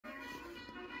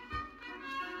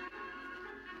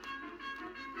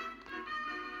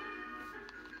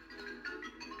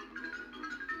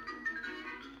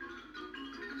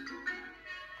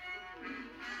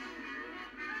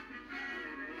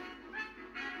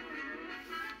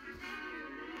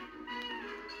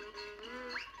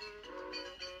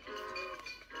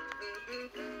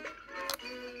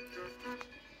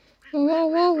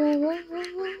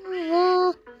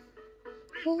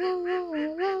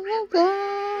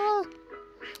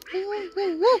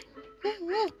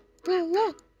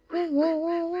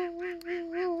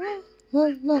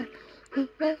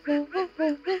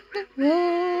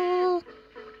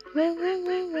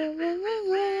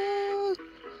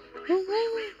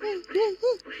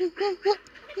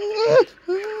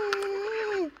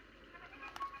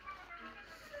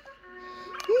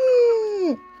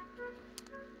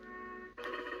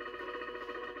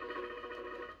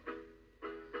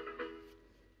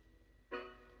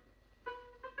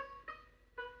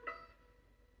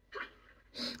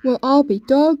Well, I'll be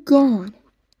doggone.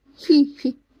 Hee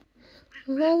hee.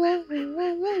 La la la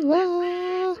la la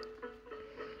la.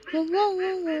 La la la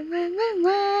la la la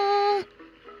la.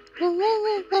 La la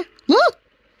la la. Ah!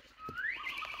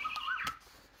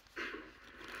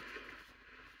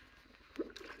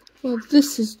 Well,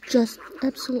 this is just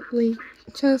absolutely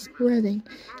just breathing.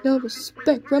 No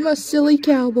respect from a silly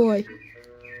cowboy.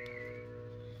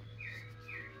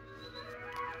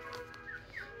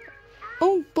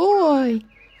 Oh boy,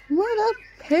 what a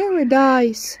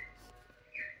paradise!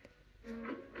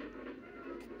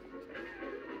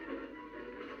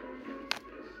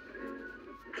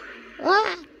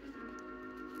 Ah!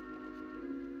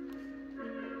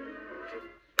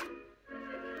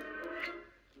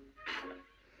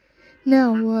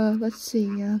 Now, let's see,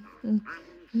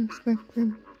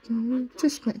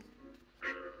 participant.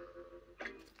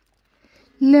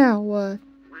 Now,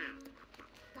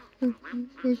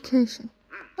 vacation.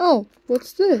 Oh,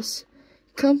 what's this?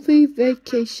 Comfy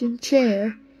vacation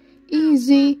chair.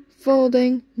 Easy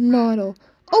folding model.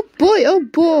 Oh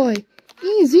boy!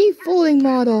 Easy folding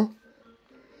model.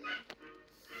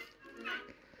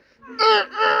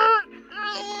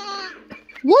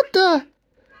 What the?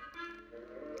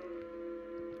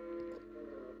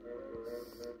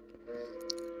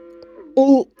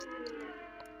 Oh.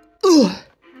 Ugh.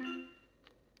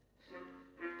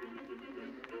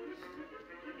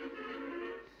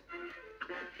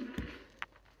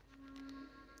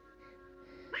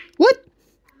 What?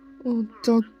 Oh,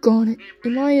 doggone it.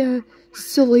 Am I a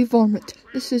silly varmint?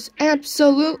 This is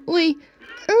absolutely...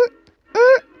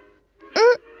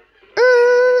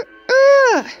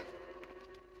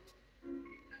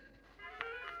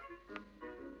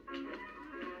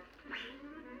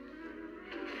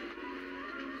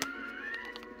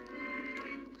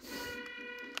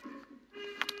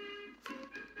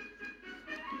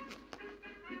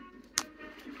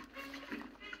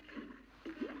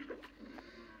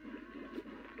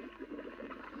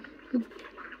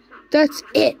 That's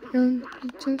it.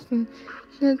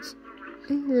 That's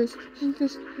English.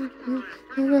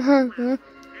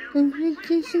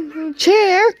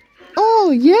 Chair.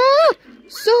 Oh yeah.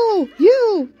 So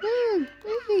you,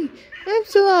 me,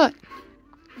 Lancelot.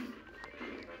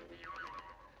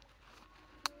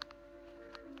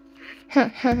 Ha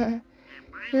ha ha.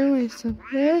 Here is the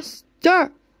best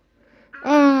start.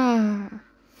 Ah.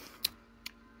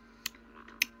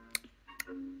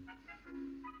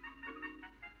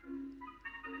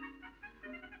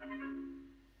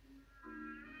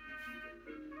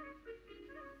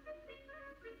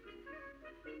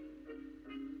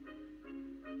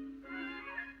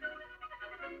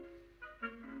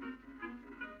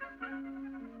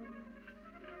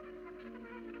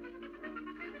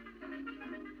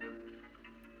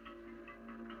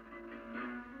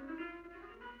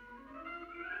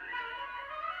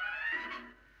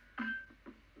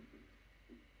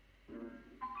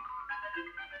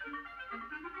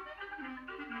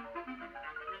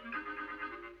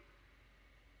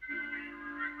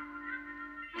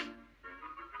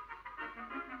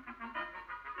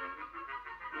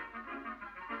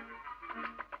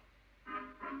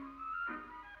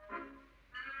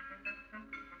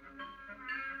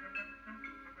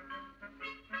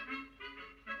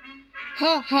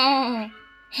 Ha ha!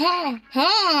 Ha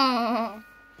ha!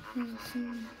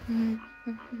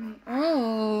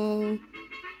 Oh!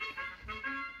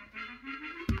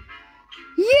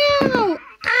 Yow!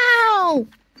 Ow!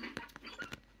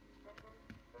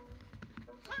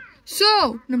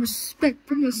 So, no respect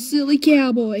from a silly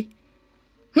cowboy.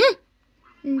 Huh?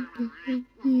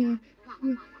 Yeah.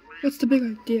 What's the big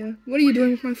idea? What are you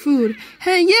doing with my food?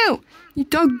 Hey, you! You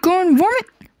doggone varmint!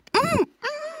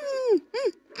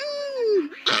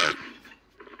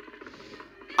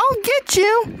 I'll get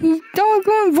you, you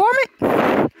doggone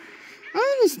varmint!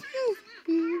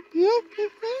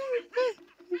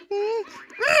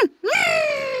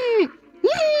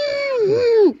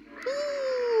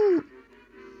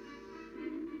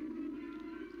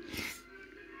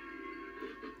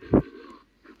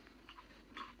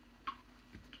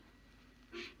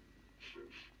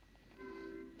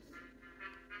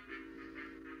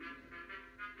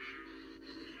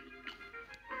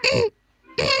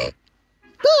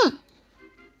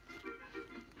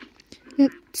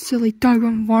 silly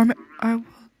doggone varmint.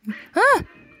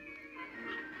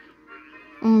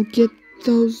 I'll get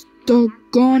those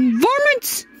doggone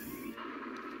varmints!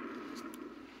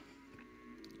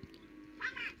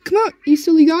 Come on, you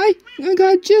silly guy. I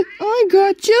got you.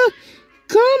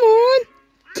 Come on.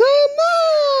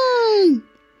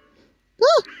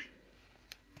 Ah!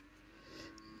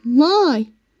 My,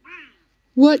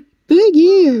 what big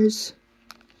ears.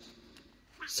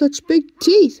 Such big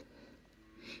teeth.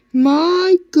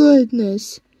 My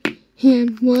goodness.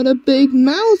 And what a big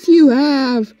mouth you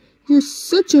have. You're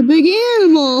such a big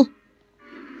animal.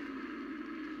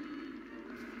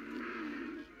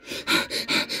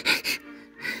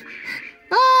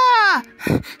 Ah!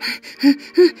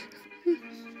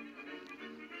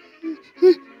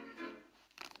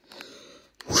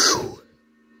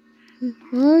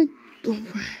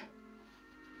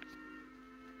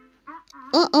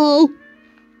 Uh-oh.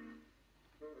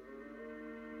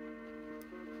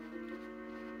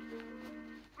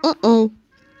 Uh-oh.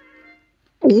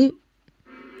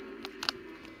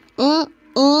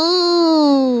 Uh-oh.